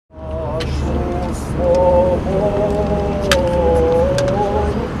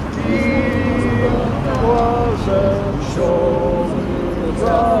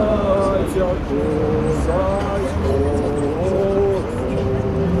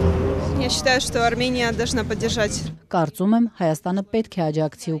считаю, что Армения должна поддержать. Կարծում եմ, Հայաստանը պետք է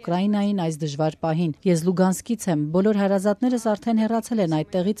աջակցի Ուկրաինային այս դժվար պահին։ Ես Լուգանսկից եմ, բոլոր հարազատներս արդեն հեռացել են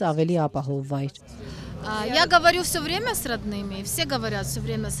այդտեղից ավելի ապահով վայր։ Я говорю все время с родными, все говорят все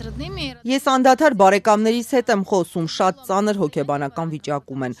время с родными. Ես անդադար բարեկամներիս հետ եմ խոսում, շատ ծանր հոգեբանական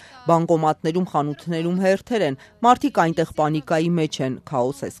վիճակում են, բանկոմատներում, խանութներում հերթեր են, մարդիկ այնտեղ պանիկայի մեջ են,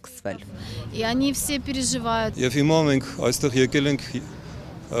 քաոս է սկսվել։ И они все переживают. Եվ հիմա մենք այստեղ եկել ենք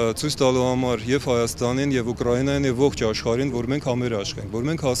ցույց տալու համար եւ Հայաստանին եւ Ուկրաինային եւ ողջ աշխարհին, որ մենք համերաշխ ենք, որ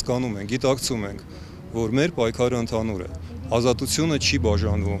մենք հասկանում ենք, գիտակցում ենք, որ մեր պայքարը ընդհանուր է։ Ազատությունը չի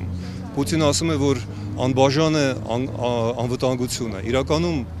բաժանվում։ Պուտինը ասում է, որ անբաժան է անվտանգությունը,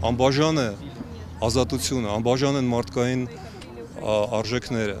 իրականում անբաժան է ազատությունը, անբաժան են մարդկային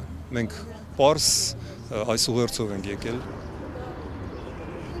արժեքները։ Մենք պարզ այս ուղերձով ենք եկել։